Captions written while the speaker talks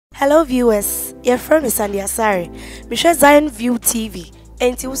Hello viewers, your friend is Sandy Asari. Michelle Zion View TV.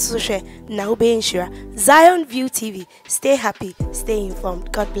 And you share now be sure. Zion View TV. Stay happy, stay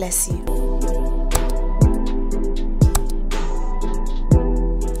informed. God bless you.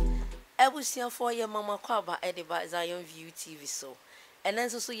 Ebusia for your mama kwaba ediba Zion View TV so. And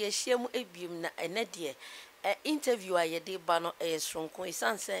then so ye share mu ebium na ene de interview a ye de ba no sonko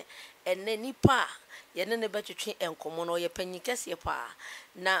isanse ene nipa ye ne betwetwe enkomo no ye panyi kese pa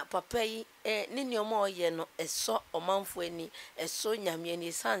na papa yi ne neoma oye no eso omanfo ani eso nyame ani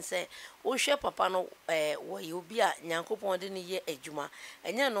isanse wo hwe papa no wo ye obi a nyankopon de ne ye adwuma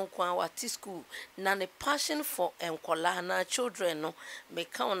enya no kwa wati school na ne passion for enkola na children no me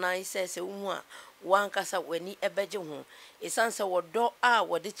count na isese wo a wankasa wani ebeje ho isanse wodo a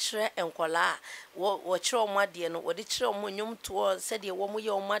wode kire enkola wo kire omade no wode kire omonyum to said ye wo mo ye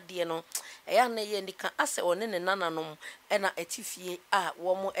omade no eya na ye ndika ase one ne nananom ena etifie a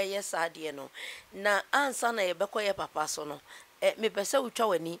wo mo eye saade no na ansa na ye bekoye papa so no me pese wutwa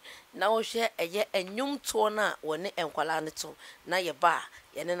wani na wo hwe eye enyum to na wone enkola ne to na ye ba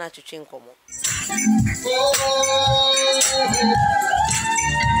ye ne na twetwe nkomo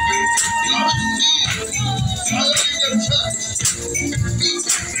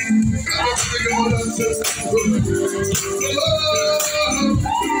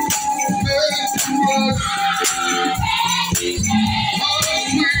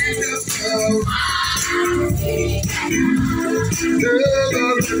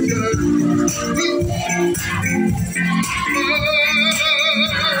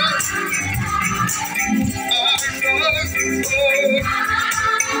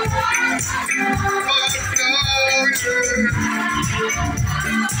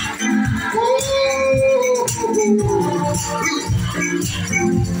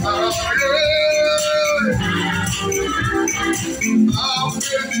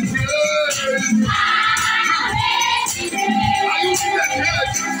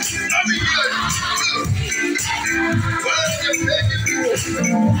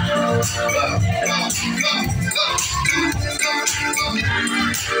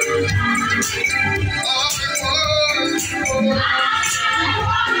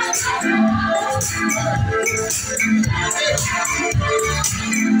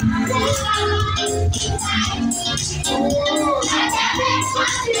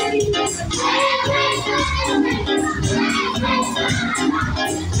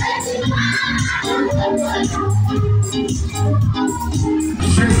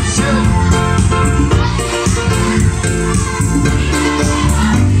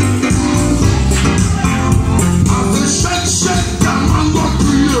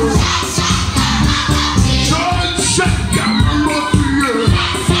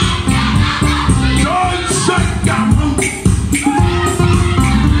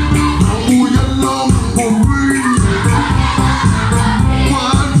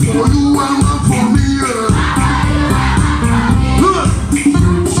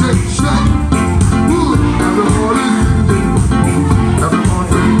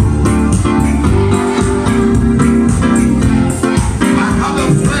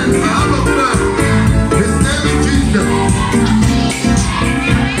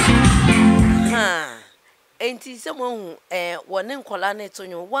wone nkola na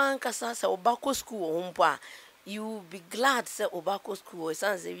etonyo wankasa se obako school hompo a you be glad se obako school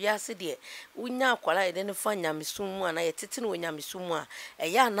sanze wiase de unya akwala ede ne fa nyamesum a na yetete no nyamesum a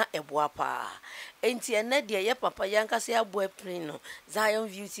eya na eboa pa enti ene de ye papa yankasa abo aprin no Zion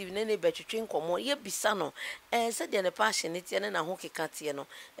View TV ne betwetwe nkomo ye bisa no se de ne passion ne tie ne na ho keka tie no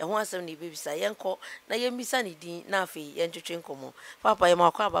ho asem ne bebisa yenko na ye misa ne din na afi ye ntwetwe nkomo papa ye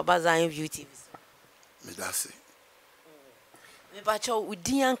makwa baba Zion View TV Medase. Me bacho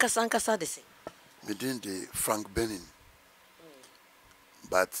udin ankasa de se. Me din de Frank Benin.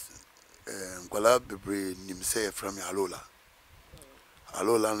 But Ngola bebre nimse from Alola.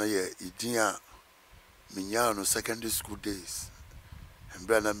 Alola na ye idin a minya no secondary school days. And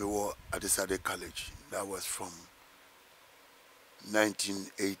brana me wo at the college. That was from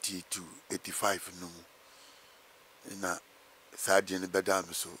 1980 to 85 no. Ina sadie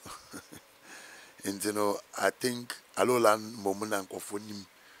bedam so. And you know, I think Alolan Momuna Kofonim,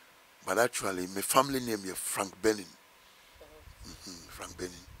 but actually my family name is Frank Benin. Frank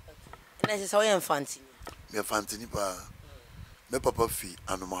Benin. And I say, how you fancy? Me fancy pa. Me papa fi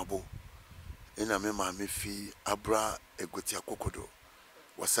anomabo. Ina me mama fi Abra Egotia Kokodo.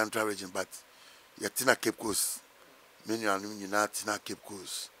 Was Central Region, but yatina Cape Coast. Many are na tina Cape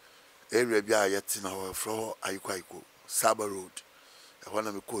Coast. Area bia yatina ho fro ayiko Saba Road. When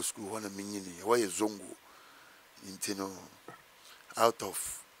I'm school, when I'm in why zongo, out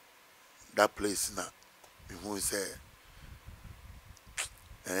of that place na who say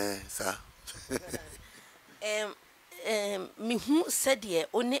sir. Me who said ye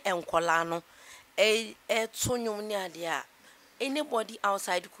only enkolano to nyum ni ade a anybody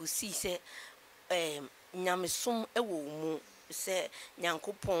outside could see say nyamesum ewo mu say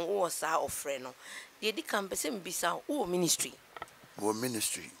nyankopon wo sa ofre no de di kan pese mbisa wo ministry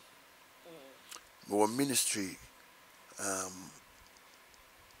ministry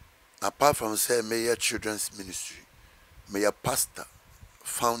apart from say mayor children's ministry, mayor pastor,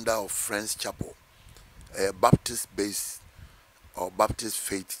 founder of Friends Chapel, a Baptist based or Baptist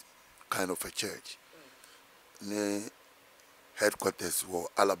faith kind of a church. The headquarters were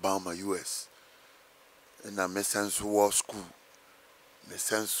Alabama, US. In a Messenso War School,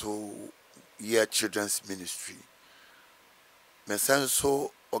 Messenso Year Children's Ministry.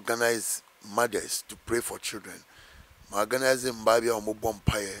 Messenso organize mothers to pray for children. Organizing Bible or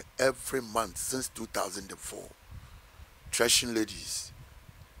Bompire every month since 2004. Trashing ladies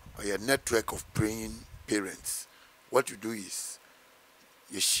or your network of praying parents. What you do is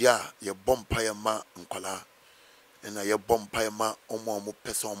you share your Bompire ma unkola and your Bompire ma omo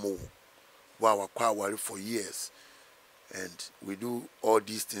person mo. Wow, worry for years. And we do all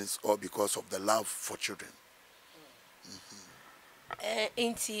these things all because of the love for children.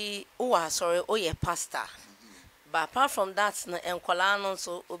 Inti sorry, ye pastor. But apart from that, na enkola no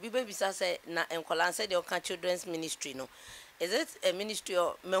so obi baby say na enkola say the children's ministry no. Is it a ministry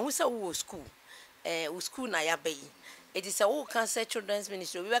or me who say wo school? School na ya be. It is a wo can say children's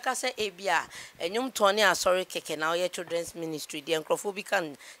ministry. We can say ebia enyum tone sorry keke na ye children's ministry. The enkrofo bi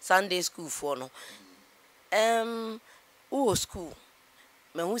kan Sunday school for no. Wo school.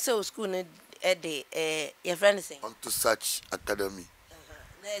 Me who say school no de your friend say On to such academy.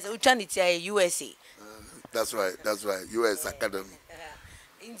 There's a chanity USA. That's right. US Academy.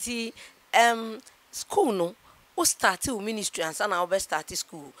 Inti school no who started ministry and sana over started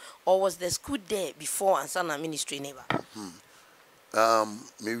school, or was the school there before and sana ministry never?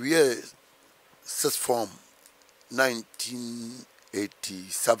 Me we sixth form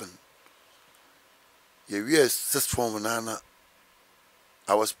 1987. Yeah, we sixth form nana.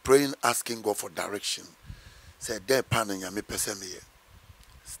 I was praying, asking God for direction. Said there panning me person me.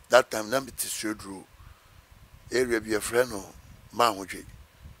 That time na me swedru. Area be a friend or Mahojay.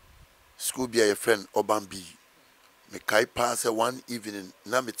 School be a friend Obambi. Me kai pass one evening,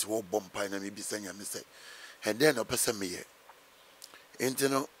 Namit wo bompa na me be saying me say. And then a person me.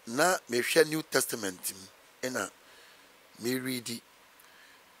 Inteno na me share New Testament in a me read it.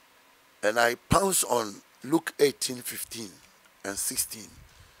 And I pounce on Luke 18:15 and 16.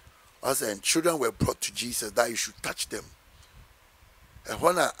 I said, children were brought to Jesus that you should touch them. And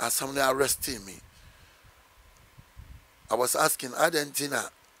when somebody arrested me, I was asking, I didn't know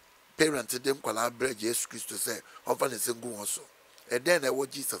parents didn't collaborate Jesus Christ to say, often it's a good also. And then I was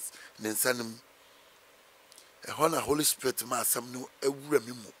Jesus, and then send him. And when the Holy Spirit ma some new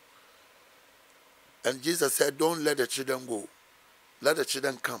and Jesus said, don't let the children go. Let the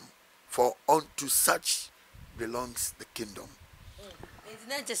children come. For unto such belongs the kingdom. It's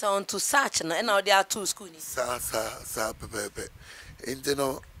not just unto such, and now there are two schools. Pepe. And you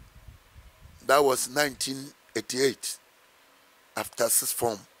know, that was 1988. After sixth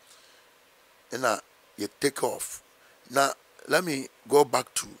form, and now you take off. Now let me go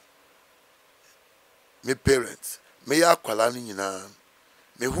back to my parents. Me ya kwalani na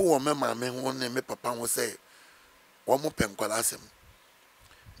me who me mama who ne me papa who say one more pen kwalasem.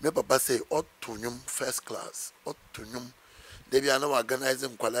 Me papa say otunyum first class otunyum. They be now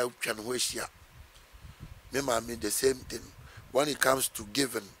organizing kwala uchan weshia. Me mama the same thing. When it comes to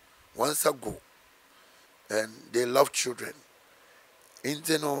giving, once ago, and they love children.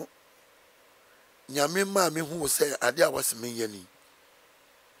 Inteno nyame ma me who say ade was me yani.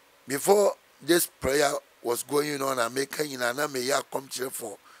 Before this prayer was going on, I make na me ya come here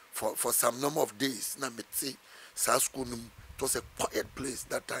for some number of days. Na me see sa school it was a quiet place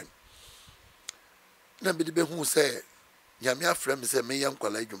that time. Na me be who say nyame afrem me say me yam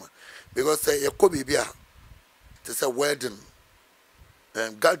kwala adwuma because say yakobi bia to say wedding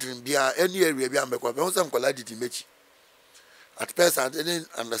and gathering bia any area bia me kwa be who say kwala didi mechi. At first, I didn't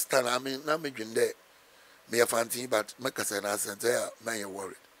understand. I mean, I'm making there. Me a fancy, but make a sense. I said, "Man,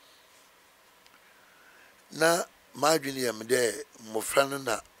 worried." Now, my junior, me there, my friend,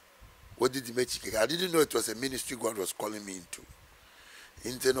 na what did he make? I didn't know it was a ministry God was calling me into.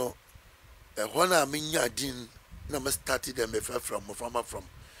 Into no, when I mean, I didn't. I started them from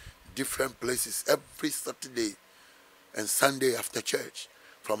different places every Saturday and Sunday after church,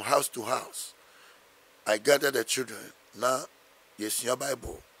 from house to house. I gathered the children. Now, yes, your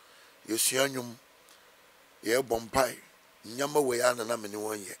Bible, Yesianyum, ye bompai, Nyama Wayana Namini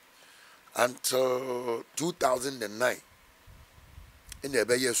 1 year. Until 2009 in the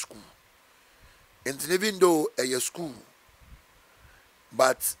Bayer school. And even though a year school,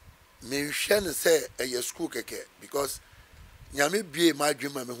 but me shan say a year school keke because Nyame be my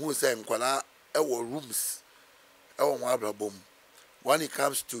dream and who say Nkwala our rooms our wabrabom. When it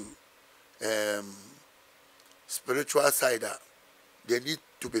comes to spiritual side, they need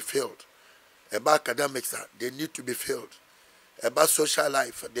to be filled. About academics, they need to be filled. About social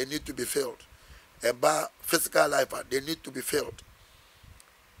life, they need to be filled. About physical life, they need to be filled.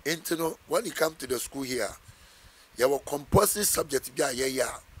 And you know, when you come to the school here, you have a compulsory subject.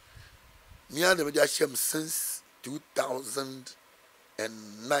 Yeah. Me and the Shem since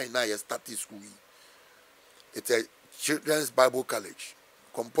 2009, I started school. It's a children's Bible college,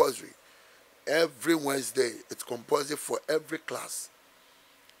 compulsory. Every Wednesday, it's compulsory for every class.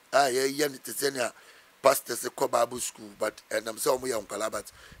 It's a pastors call Bible school, but and I'm saying we are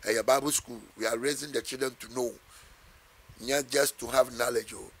but a Bible school. We are raising the children to know, not just to have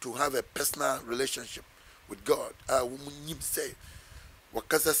knowledge or to have a personal relationship with God. We say,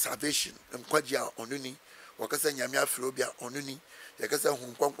 wakasa salvation and kwaja onuni, wakasa nyamia frobia onuni, yakasa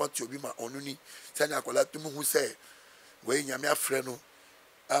hunkwankwa tiobima onuni. Sanya akwala tumu who say, we nyamia freno,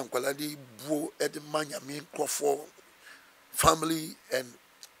 ankwala di buo edman yamin crofo family and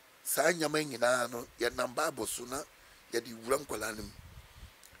saa nyama nyina no ye nam Bible so na ye di wuram kwala nim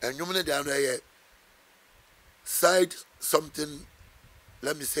enwom ne da no ye side something,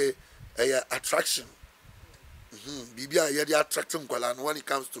 let me say a attraction bibia ye di attracting kwala no when it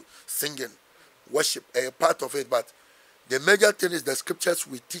comes to singing worship a part of it, but the major thing is the scriptures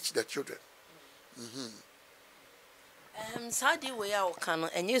we teach the children. Sadi we are can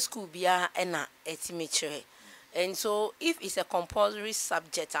any school bia na etimetre. And so, if it's a compulsory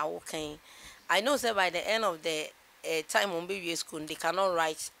subject, I know that by the end of the time on baby school, they cannot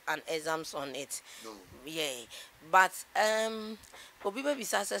write an exams on it. No. Yeah, but Obi baby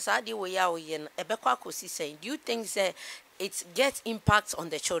says, "Sadi we are in a saying, do you think that it gets impact on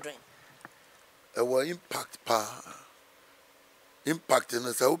the children?" Our impact impact in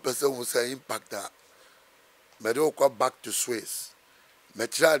a person will say impact that. But they go back to Swiss.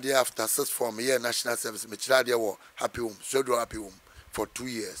 Metradi after 6 form year national service, Metradi war happy home, swedru happy home for 2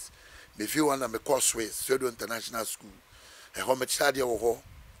 years. If you want to make course Swiss, swedru international school, and home Metradi war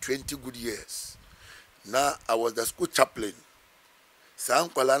 20 good years. Now I was the school chaplain. Sam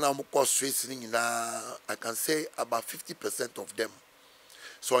Kwalana course Swiss in I can say about 50% of them.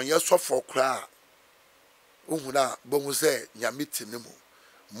 So on your soft for cry,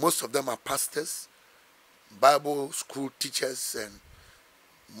 most of them are pastors, Bible school teachers, and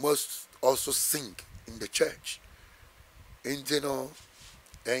most also sing in the church. And you know,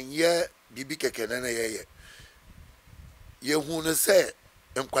 and yeah, bibi keke nana ye. Ye who say,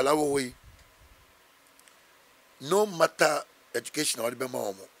 Mkwalawo we. No matter education or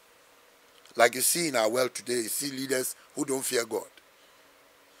the like you see in our world today, you see leaders who don't fear God.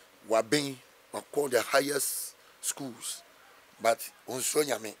 Wabing are called the highest schools, but on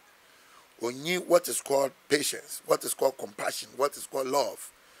Sonyame, only what is called patience, what is called compassion, what is called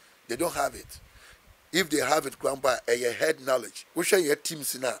love. They don't have it. If they have it, grandpa, a head knowledge. We share your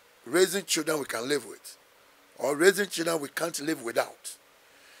teams now. Raising children we can live with, or raising children we can't live without.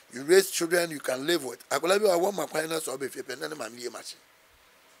 You raise children you can live with. I want my finance or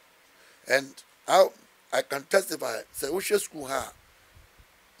and how I can testify. Say we share school ha.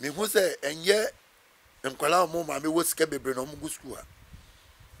 Me who say and yet Mkwala mo mami wo sika bebre no mu school ha.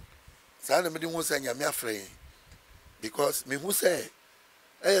 Sa na me di won say nyame afre because me who say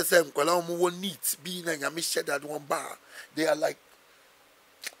ASM Mkwala mo won neat be na nyame share that one bar. They are like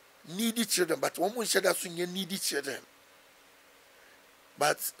needy children, but one more share that so needy children.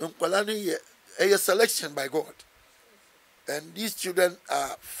 But Mkwala no a selection by God. And these children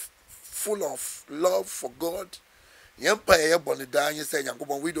are full of love for God. We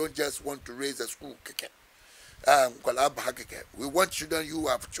don't just want to raise a school. We want children you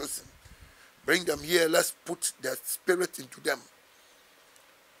have chosen. Bring them here. Let's put the spirit into them.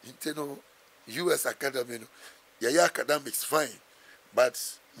 You know, US academy, yeah, academics fine,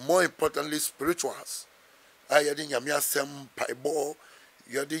 but more importantly, spirituals. A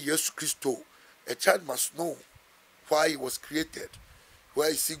child must know why he was created,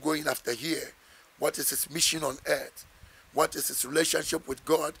 where is he going after here, what is his mission on earth, what is his relationship with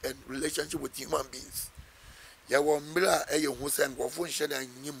God and relationship with human beings.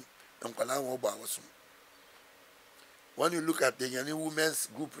 When you look at the Yanni Women's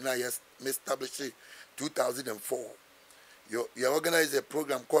Group now, yes, established in 2004, you organize a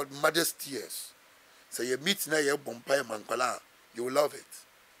program called Mother's Tears. So you meet now your Bompire Mankola, you will love it.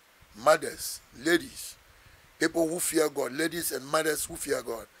 Mothers, ladies, people who fear God, ladies and mothers who fear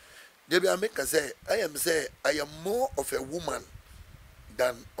God. They be make say, I am more of a woman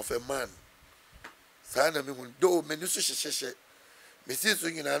than of a man. Sana me do me nusu sheshe. Me see so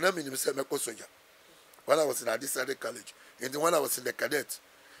you na me say me soja. When I was in Adisade College, and when I was in the cadet,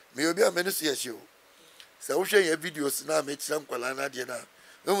 me obi a me nusu yeshe o. So we share your videos na me cham kwala na de na.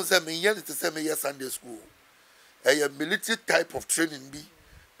 We say me yen to say me yes Sunday school. A military type of training be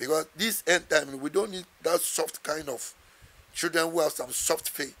because this end time we don't need that soft kind of children who have some soft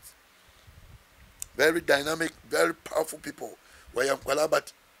faith. Very dynamic, very powerful people. Where you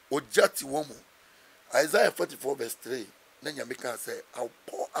but ojati womu. Isaiah 44 verse 3. Then Yamika say, I'll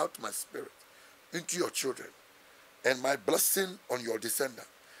pour out my spirit into your children and my blessing on your descendant.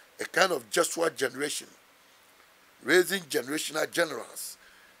 A kind of Joshua generation, raising generational generals.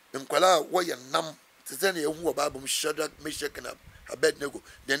 Nkwala where you nam to send you who about Shadrach, Meshach, and Abednego.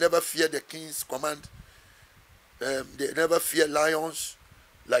 They never fear the king's command. They never fear lions.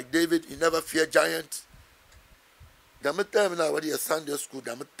 Like David, he never fear giants. The time now when you Sunday school,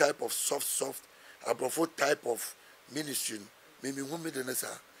 the type of soft, apropos type of ministry. Maybe women the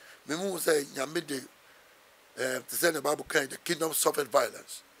nessa. Maybe we say Yamide to send the Bible kind the kingdom suffered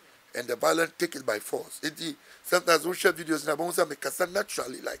violence, and the violence take it by force. Sometimes we share videos now, but we say make it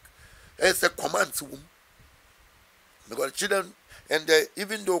naturally like it's a command to whom. Because children and they,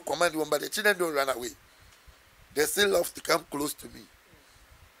 even though command one, but the children don't run away. They still love to come close to me.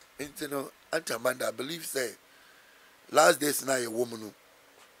 You know, Auntie Amanda, I believe say last days now a woman.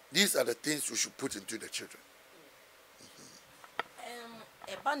 These are the things we should put into the children.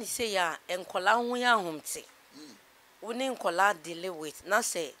 Ebani say ya enkola hu ya humte. Woni enkola deal with na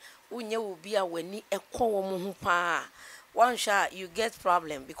say unye obi a wani ekọ wo mo hu pa. One shot you get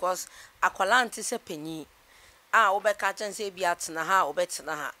problem because akola anti se penyi. Obeka chen say bi atena ha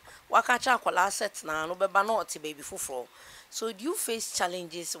obetena ha. Waka cha akola set na no beba na oti baby fufuro. So do you face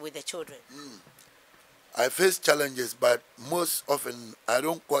challenges with the children? I face challenges, but most often I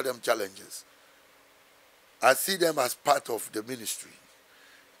don't call them challenges. I see them as part of the ministry.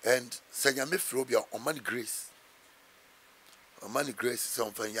 And Senyame Frobia, Omani Grace. Omani Grace is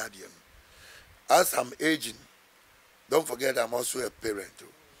something yadian. As I'm aging, don't forget I'm also a parent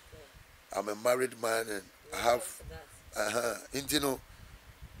too. I'm a married man and I have intino.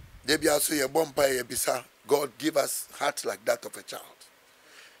 Debi also ye bomba ye bisa. God give us heart like that of a child.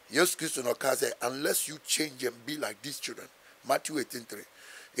 Yes, Christian Okaze, unless you change and be like these children. Matthew 18:3.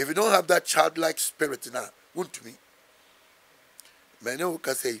 If you don't have that childlike spirit now, won't me. Many who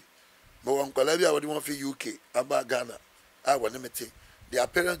can say, but one Colombia, what do you want for UK, about Ghana? I want to say, their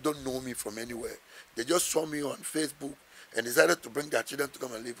parents don't know me from anywhere. They just saw me on Facebook and decided to bring their children to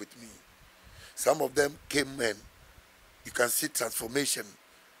come and live with me. Some of them came and you can see transformation.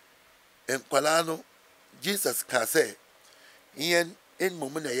 In Kwalano, Jesus can say, in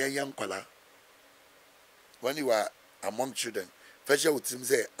moment a young Kwala, when you are among children, first would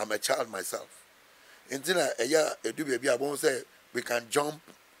say, I'm a child myself. In Tina, a year, a do baby, I won't say, we can jump,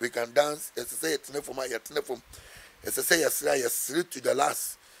 we can dance, as I say, it's not for my telephone. As I say, yes, to the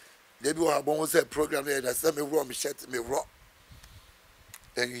last. They will have one say program there that say me raw, me shirt, me raw.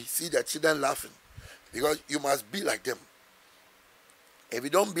 And you see the children laughing because you must be like them. If you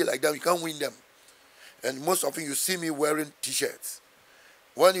don't be like them, you can't win them. And most often you see me wearing t-shirts.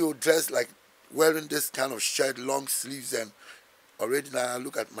 When you dress like wearing this kind of shirt, long sleeves, and already now I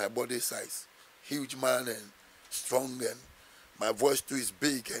look at my body size, huge man and strong, and my voice too is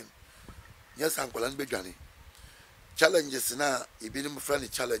big, and yes, Uncle and Bejani. Challenges now, you've been friendly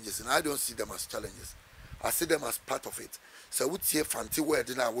challenges, and I don't see them as challenges. I see them as part of it. So I would say fancy word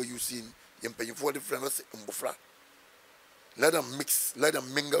now what you see in paying for the friends in Bofra. Let them mix, let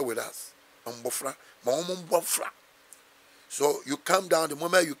them mingle with us. Bofra, Bofra. So you come down, the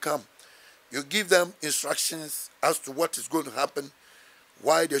moment you come, you give them instructions as to what is going to happen,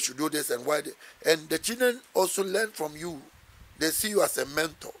 why they should do this and why they, and the children also learn from you. They see you as a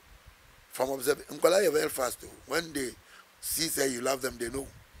mentor from observing. Very fast too. When they see say you love them, they know.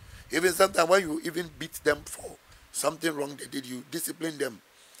 Even sometimes when you even beat them for something wrong they did, you discipline them.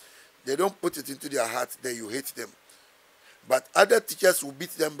 They don't put it into their hearts that you hate them. But other teachers will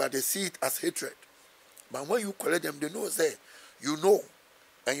beat them, but they see it as hatred. But when you correct them, they know, say, you know,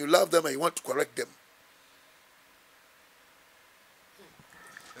 and you love them and you want to correct them.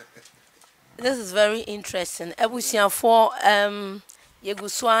 This is very interesting. Ebusian for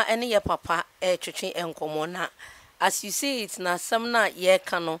Yeguswa any your papa church enkomona. As you see it na some na ye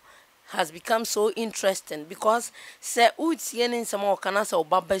kano has become so interesting because say utie ne nsɛm a ɔka na sɛ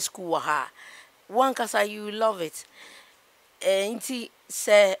ɔba school wɔ ha one kasa you love it nti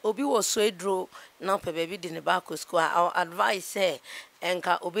sɛ obi wɔ swedru na pɛ baabi de ne ba akɔ school our advice sɛ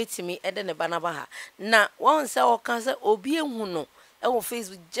enka obetimi de ne ba na ba ha na wɔn sɛ ɔka sɛ obi ehu no ɛwɔ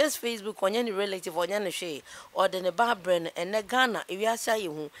Facebook just Facebook ɔnyɛ ne relative ɔnyɛ ne hwee ɔde ne ba brɛ no ɛnɛ Ghana ewiase ayɛ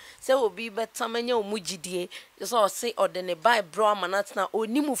hu sɛ obi bɛtamanya ɔmu gyidie sɛ ɔse ɔde ne ba brɛ ama natena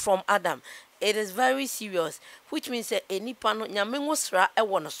onimu from Adam. It is very serious, which means that any pano nyame ngosra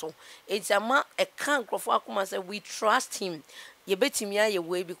ɛwɔ no so enti ama ɛka nkrɔfo akoma sɛ we trust him yɛbɛtumi ayɛ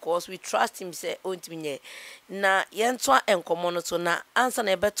way because we trust him sɛ ɔntumi nyɛ na yɛntoa nkɔmmɔ no so na ansa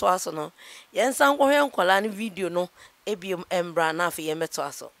na yɛbɛtoa so no yɛnsa nkɔhwɛ nkɔla no video no ebiom embra na afei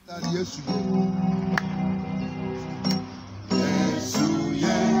yɛmɛtoa so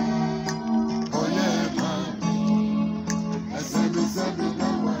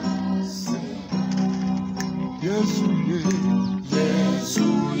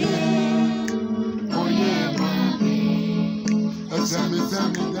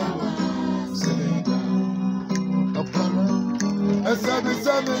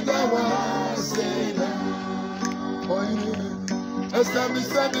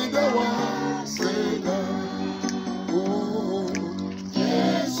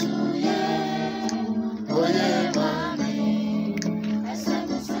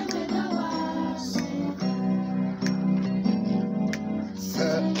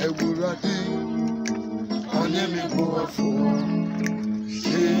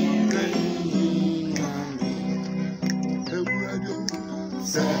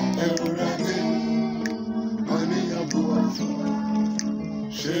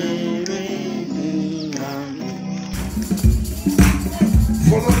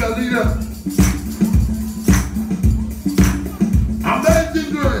Follow the leader. Amazing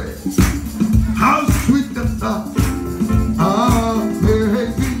grace. How sweet the sound.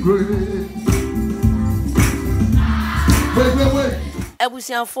 Amazing grace. Wait.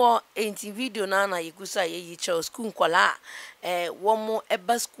 Ebusianfo enti video na yekusa ye child school nkwala womo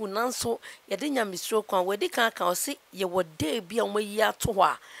eba school nanso yede nyamistro kwan wedi kan o se ye wode bia mo yi ato ho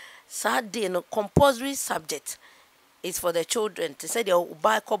a sa day no compulsory subject is for the children to say they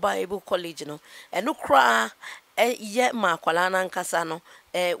buy Bible college no eno kra ye ma kwala na nkasa no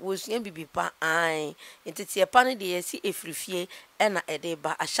wosuan bibipa ai ntete pa ne de yesi efrifie na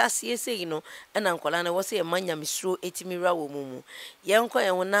edeba ahyase sei no na nkwala na wo se manya misro etimira wo mumu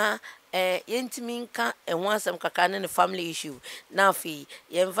yenko na yentimi nka enho asem kaka ne family issue na afi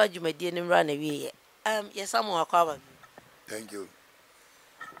yemfa dwumadie ne mra na wiye yesamu akwaba. Thank you.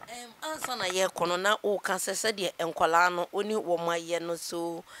 Answer na ye kono na o kan se de enkwala no oni wo maye no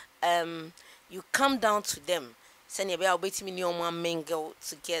so you come down to them send be obetimi ni omo mingle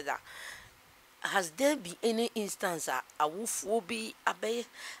together. Has there been any instance a wufuo bi abe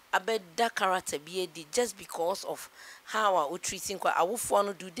that character be just because of how are treating awufuo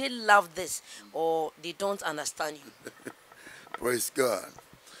no, do they love this or they don't understand you? Praise God.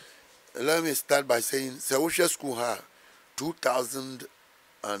 Let me start by saying Sewusha School ha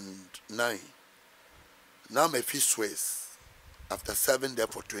 2009. Now me feel Swiss after serving there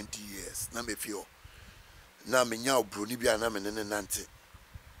for 20 years. Now me feel now me nya Bruni bia na me nene nante.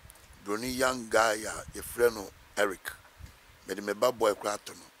 Bruni young guy your friend Eric. Me de me bad boy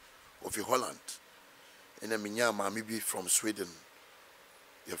krato no of Holland. And me nya mami bi from Sweden.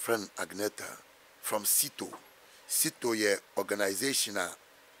 Your friend Agneta from Sito. Sito ye organization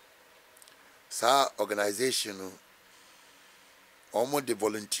sa organization almost the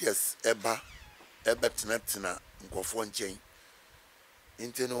volunteers eba tena nkofo nchen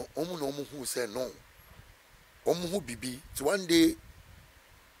inte no omu no omu hu say no omu hu bibi so one day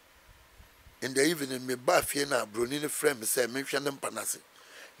in the evening me ba fie na broni ne friend me say me hwe ne mpanase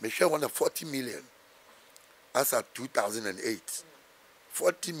me hwe 140 million as at 2008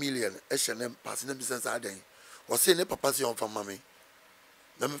 40 million H&M pass na business aden o say ne papa say on for mama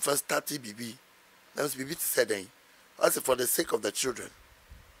let me first start BB. Let me BB said then. I say for the sake of the children.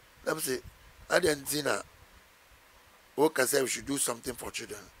 Let me say I didn't see now. Okay, say we should do something for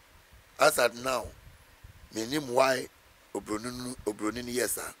children. As at now, me name why Obronin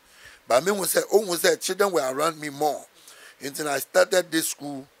yes sir. But me was say almost say children were around me more. Until I started this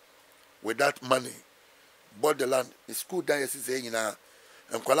school with that money. Bought the land. The school down is saying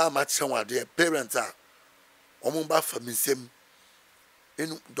and kwala match someone their parents are omumba family same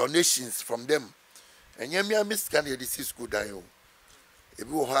in donations from them. And yamia miss can this school dio. If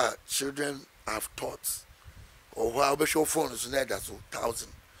you have children have thoughts or how be show phones that's 1,000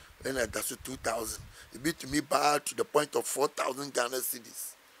 and that's 2,000. It be to me bad to the point of 4,000 Ghana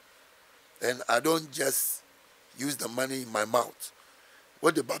cedis. and I don't just use the money in my mouth.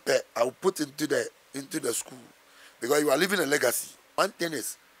 What the paper I will put into the school, because you are leaving a legacy. One thing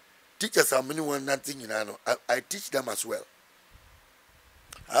is, teachers are many one nothing in Ano. I teach them as well.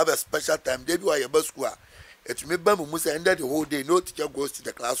 I have a special time. They do a bus school. It may be Musa ended the whole day. No teacher goes to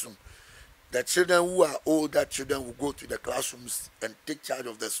the classroom. The children who are older children will go to the classrooms and take charge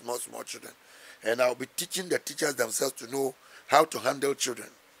of the small children. And I'll be teaching the teachers themselves to know how to handle children.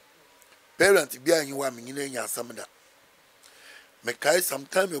 Parents, be a new some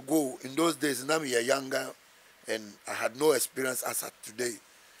time ago, in those days, now we are younger and I had no experience as at today.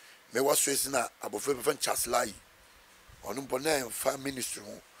 Me was stressing about different chaslai. On umpona farm ministry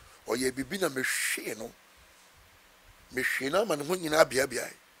or ye be been a machine. Machine, man, when you be.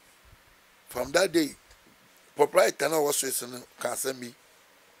 From that day, proprietor was stressing, can't send me.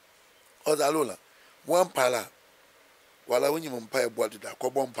 Or the Lola, one pala, while I win you pie body that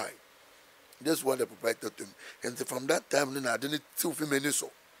cobon pie. That's what the proprietor to me. And from that time, then I didn't too many so.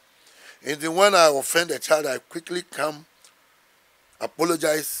 And then when I offend a child, I quickly come,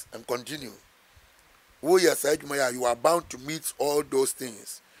 apologize, and continue. Oh yes, you are bound to meet all those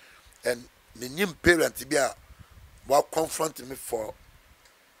things. And the new parent will confront me for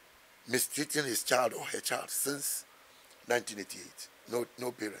mistreating his child or her child since 1988.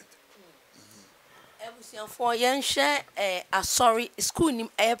 No parent. For young share a sorry school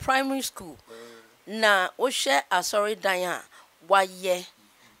a primary school. Na o share a sorry Diane. Why ye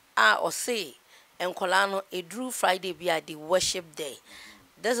or say and Colano a Drew Friday be at the worship day.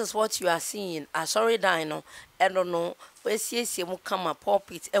 This is what you are seeing. A sorry dino. I don't know. Where see mu come a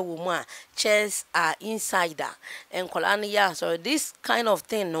pulpit a woman chairs are insider and colania. So this kind of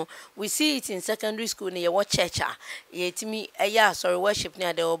thing, no, we see it in secondary school near what church. Yet me a ya sorry worship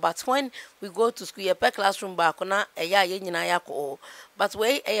near the but when we go to school, a per classroom back on a ya yako. But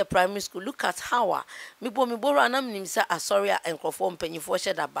way a primary school, look at how me boro anam nimsa a sorry and conform penny for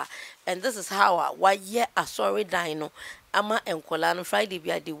shedaba. And this is how why ye a sorry dino. Ama and Colano Friday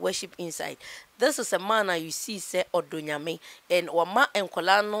be at the worship inside. This is a manner you see say Odonyame and Wama and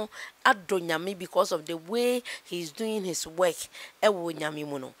Colano Adonyame because of the way he's doing his work. Ewo nyame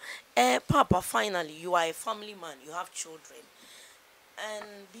muno. Papa, finally you are a family man, you have children. And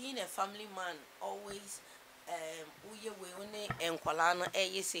being a family man always uye weone and Colano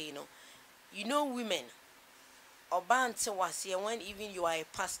say you know women Oban was here when even you are a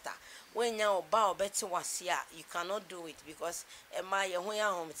pastor. When you are about better was here, you cannot do it because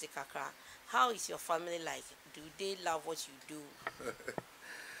how is your family like? Do they love what you do?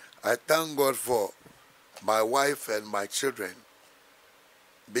 I thank God for my wife and my children.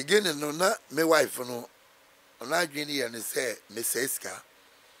 Beginning no na my wife no na dwini and say Miss Eska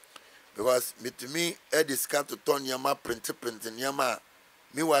because me to me e discount to turn yama print yama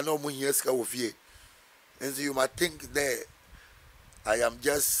me wa no mu Eska ofie. And so you might think that I am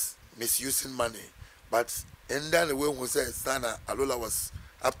just misusing money. But in that way, we say Sana Alola was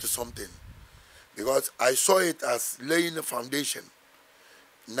up to something. Because I saw it as laying a foundation.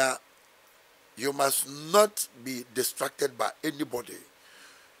 Now, you must not be distracted by anybody.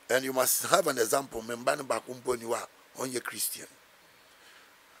 And you must have an example. On your Christian.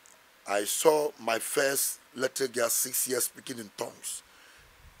 I saw my first little girl 6 years speaking in tongues.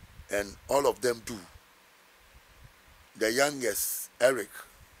 And all of them do. The youngest, Eric,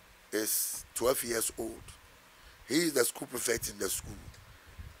 is 12 years old. He is the school prefect in the school.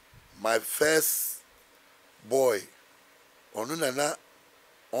 My first boy, onunana,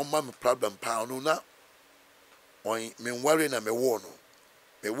 on my problem, pa onuna, on me worry na me wono.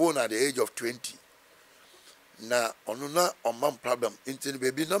 Me won at the age of 20. Na onuna on my problem, into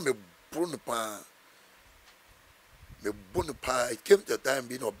baby na me brun pa. Me brun pa. It came to a time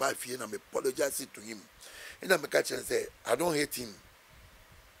being a bad fear and I apologize to him. And I catch and say, I don't hate him.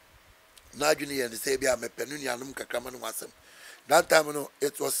 Now you and say, I'm a penunianum kakraman wasem. That time,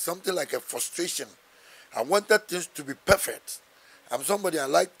 it was something like a frustration. I wanted things to be perfect. I'm somebody I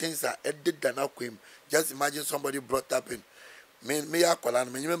like things that I did than him. Just imagine somebody brought up in me I call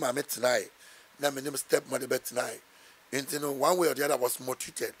and me mama tonight. Now my name stepmother tonight. And one way or the other was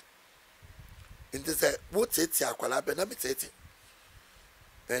maltreated. And they said, what's it? I call up and I'm it.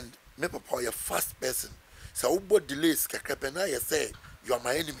 And me papa, a fast person. So who delays kakapena you say you are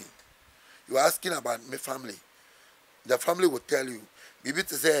my enemy. You are asking about my family. The family will tell you. Maybe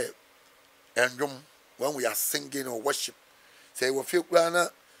to say and when we are singing or worship. Say we feel grana,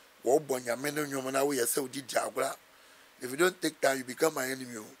 if you don't take time, you become my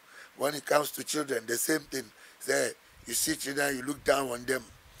enemy. When it comes to children, the same thing. Say you see children, you look down on them.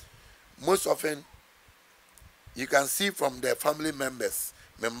 Most often you can see from their family members.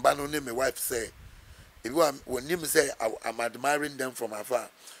 memba no ne my wife say, if you are when him say I'm admiring them from afar.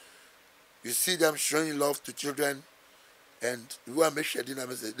 You see them showing love to children, and you are making dinner.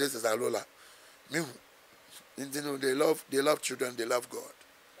 Say this is Alola. Me, you know they love children, they love God.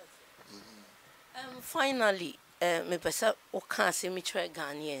 Finally, me pesa o can say me try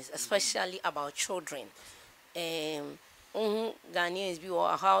Ghanaians, especially about children. Ghanaians be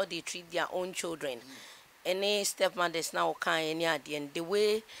how they treat their own children. Any stepmothers now can any at the end the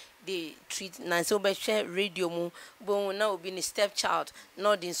way they treat Nancy Obeshe radio mu bon now be a stepchild,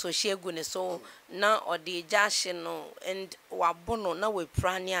 not in social goodness so now or the jashin no and wabono now we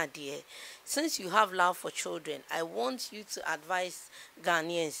prania dear. Since you have love for children, I want you to advise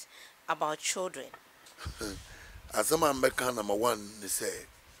Ghanaians about children. As some American number one, they say,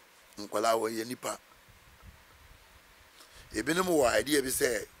 Nkwala we nipa. Even more idea be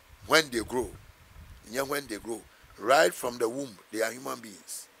say when they grow, when they grow, right from the womb, they are human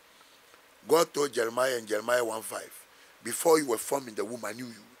beings. God told Jeremiah in Jeremiah 1:5, before you were formed in the womb, I knew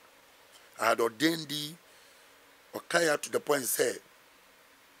you. I had ordained thee, or carry out to the point say,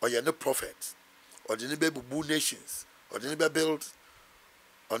 or you're no prophet, or the baby boo nations, or the baby build,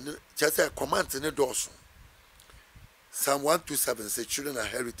 or just a command in the doors. Psalm 127 says, children are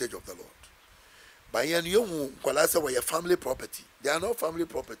heritage of the Lord. But you know, your family property. They are not family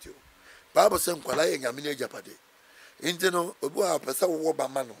property. Bible says, "Yamine japade." Inteno, obu a pesa wo ba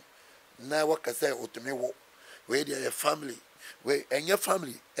mano. Na waka say otumi wo. Where they are your family. Where and your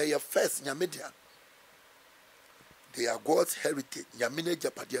family, your first nyamedia. They are God's heritage. Yamine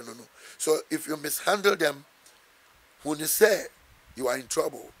japade no no. So if you mishandle them, when you say you are in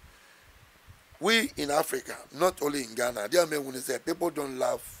trouble. We in Africa, not only in Ghana, there are men when they say people don't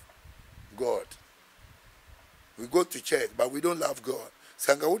love God. We go to church, but we don't love God.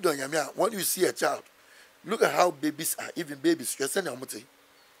 When you see a child, look at how babies are, even babies,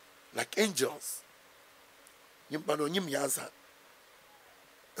 like angels.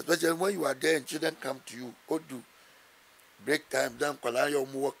 Especially when you are there and children come to you, or do break time, then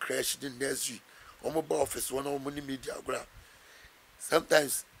more crash in nursery, office, one media.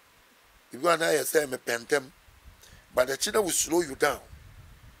 Sometimes if you and I say I'm a pentem, but the children will slow you down.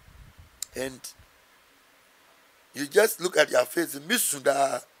 And you just look at their face. Miss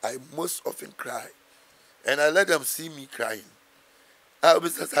Sunda, I most often cry. And I let them see me crying. I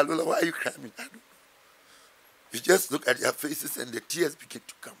always say, Alola, why are you crying? I don't know. You just look at their faces and the tears begin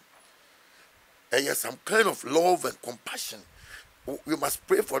to come. And there's some kind of love and compassion. We must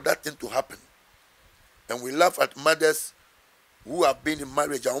pray for that thing to happen. And we laugh at mothers who have been in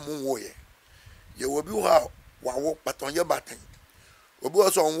marriage. You will be how but on your batten. Obi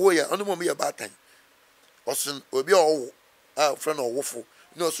also on warrior, only moment your batten. Osun obi our friend or woeful.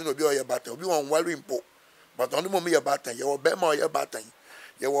 No soon obi your batten. Obi on worrying po. But only moment your batten. You will bear more your batten.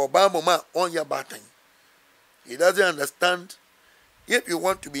 You will buy mama on your batten. He doesn't understand. If you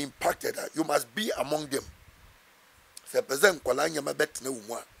want to be impacted, you must be among them. I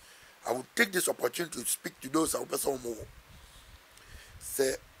will take this opportunity to speak to those who person more.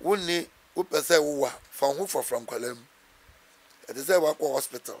 Say, only who person who from Kwalem. It is a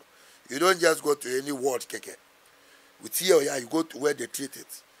hospital. You don't just go to any ward, keke. With here, you go to where they treat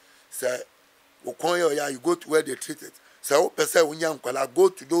it. Say, you go to where they treat it. Say, who person when you go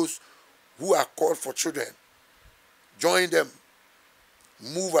to those who are called for children. Join them.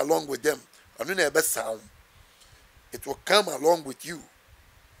 Move along with them. And then the best sound. It will come along with you.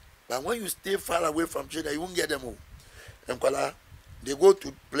 But when you stay far away from children, you won't get them home. And they go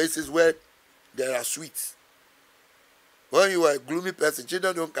to places where there are sweets. When you are a gloomy person,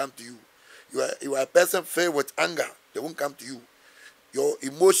 children don't come to you. You are a person filled with anger. They won't come to you. Your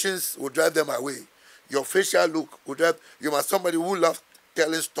emotions will drive them away. Your facial look will drive. You must somebody who loves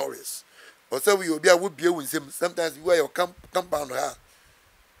telling stories. Or so you will be with him. Sometimes you wear your compound her.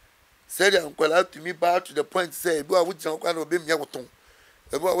 Say to me back to the point say, "Boy, which one will be me what you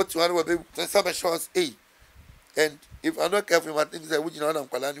want to be some assurance and if I'm not careful, I think that which you know I'm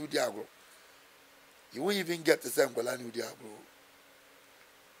calling you diagro. You won't even get the same calling you diagro.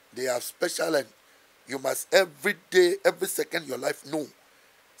 They are special and you must every day, every second of your life know.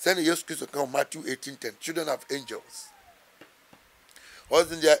 Send a excuse to come Matthew 18:10. Children have angels. Or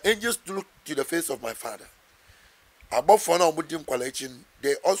then there are angels to look to the face of my Father. Above for now,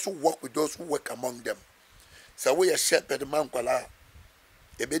 they also work with those who work among them. So we are shepherd man kwala.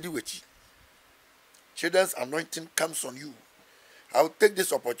 Children's anointing comes on you. I will take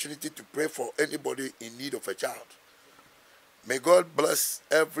this opportunity to pray for anybody in need of a child. May God bless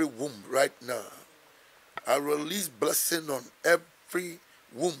every womb right now. I release blessing on every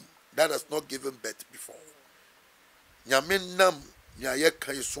womb that has not given birth before. Nyaminam nya ye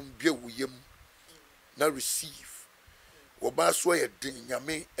kan som bia wuyem na receive oba so ye din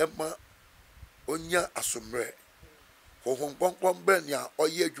nyame ema onya asomre honhom konkon bre nya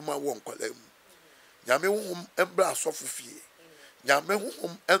oye adwuma wo nkolam nyame honhom embra asofofie nyame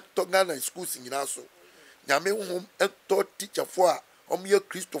honhom entoga na schools nyina so nyame honhom ento teacher fo a omye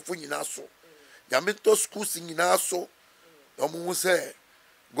Christopher nyina so nyame to schools nyina so omu say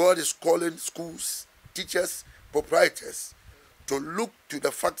God is calling schools, teachers, proprietors to look to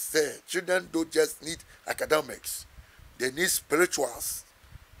the fact that children don't just need academics. They need spirituals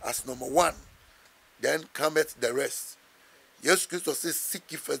as number one. Then cometh the rest. Jesus Christ says,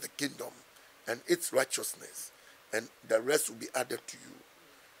 seek ye first the kingdom and its righteousness, and the rest will be added to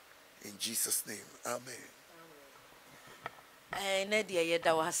you. In Jesus' name, amen. Now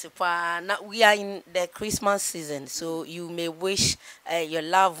we are in the Christmas season, so you may wish your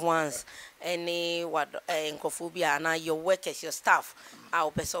loved ones any encophobia and your workers, your staff. I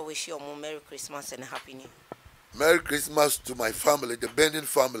will also wish you a Merry Christmas and a Happy New Year. Merry Christmas to my family, the Benin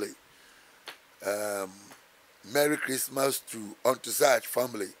family. Merry Christmas to Ontosage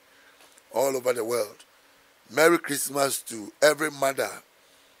family all over the world. Merry Christmas to every mother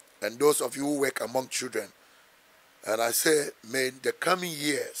and those of you who work among children. And I say, may the coming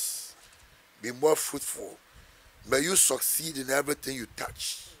years be more fruitful. May you succeed in everything you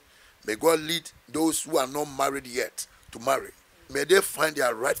touch. May God lead those who are not married yet to marry. May they find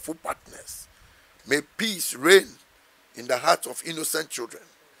their rightful partners. May peace reign in the hearts of innocent children.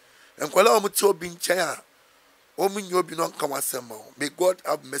 May God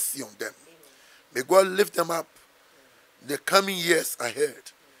have mercy on them. May God lift them up the coming years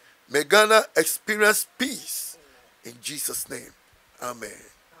ahead. May Ghana experience peace. In Jesus' name, amen.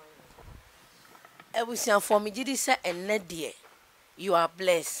 For me, you are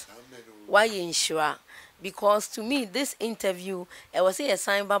blessed. Why you ensure? Because to me, this interview, I was a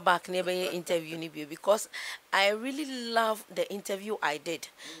sign back never interview because I really love the interview I did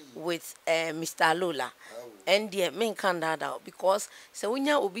with Mr. Lola. And the main candidate because so when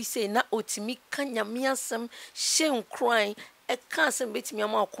you be say na otimi kanya miasem shame crying a can't bet me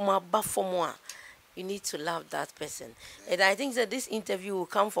kuma bafomoa. You need to love that person. And I think that this interview will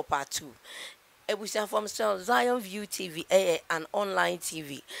come for part 2. We are from Zion View TV, an online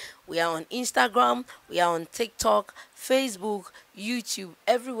TV. We are on Instagram, we are on TikTok, Facebook, YouTube,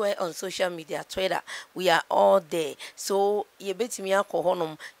 everywhere on social media, Twitter. We are all there. So you bet me a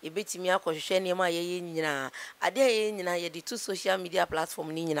honum, you bet me a sheni ma ade ye the 2 social media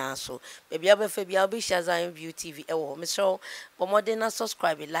platform nina so. Maybe I'll be Zion View TV. Mr. Pomodena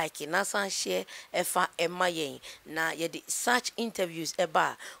subscribe, like, na share, efa ema yen. Na ye the such interviews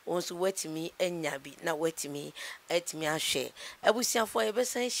eba. Also wait me enyabi na wait me et me a share. Ebusia for a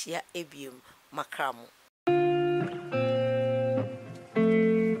besen share ebium makramo.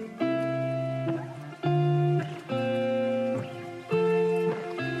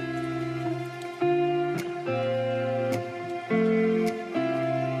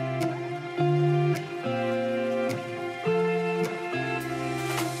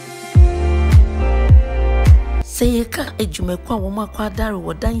 Seyeka ejumekwa woma kwadare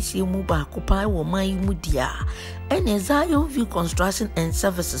wodansie mu ba kopa wo man mu dia ene Zion View Construction and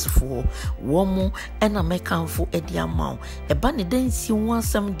Services for womo ena mekanfo ediamau eba ne dansie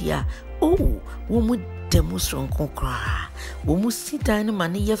wansam dia womu demonstration konkra womu sidan ne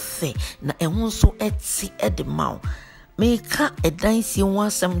mane ye fe na ehun so eti edemau Meka a dancing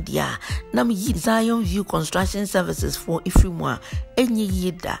wansam dia nam yi Zion View Construction Services for ifrimwa enye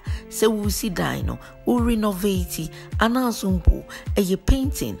yeda se wusi dino u renovate anansumpo a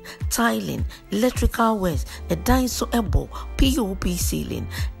painting tiling electrical works a dine ebo POP ceiling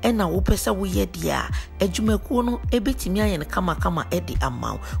ena wo pesa wo ye dia adwumako no ebetimi ayen kama edi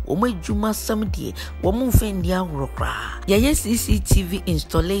amaw wo ma adwuma sam die wo mu fendi ahorokra ye CCTV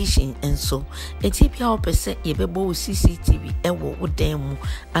installation enso etipia wo pesa ye bebo CCTV ewo wo dan mu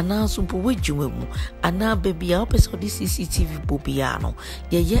anansumpo wo adwuma mu ana bebia wo pesa di CCTV bobia no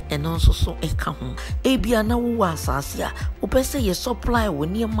ye eno so eka ho ebia na wo asase a wo pesa ye supply wo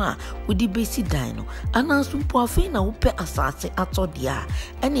niema wo di besi dan no anansumpo afi na wo pe asase atodia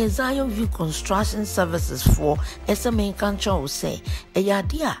ene Zion View Construction Services for SMA control say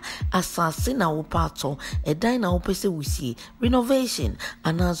eyadia asase na wo pato edan na wo pesa wusie renovation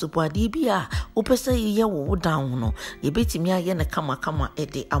anansumpo ade bia wo pesa ye wo down no yɛbɛtumi ayɛ ne kama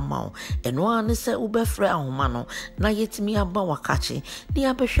ɛde ama wo ɛno a ne sɛ wobɛfrɛ ahoma no na yɛtumi aba wakache ne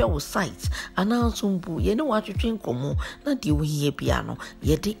yɛabɛhwɛ wo site anaasɔ mpo yɛne woatwetwe nkɔmmɔ na deɛ wohia bia no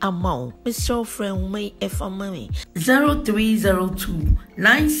yɛde ama wo mesrɛ wo frɛ ahoma yi ɛfa ma me 0302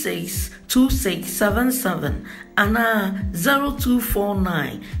 962677 Ana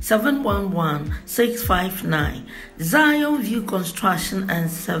 0249 711 659. Zion View Construction and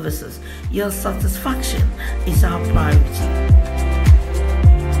Services. Your satisfaction is our priority.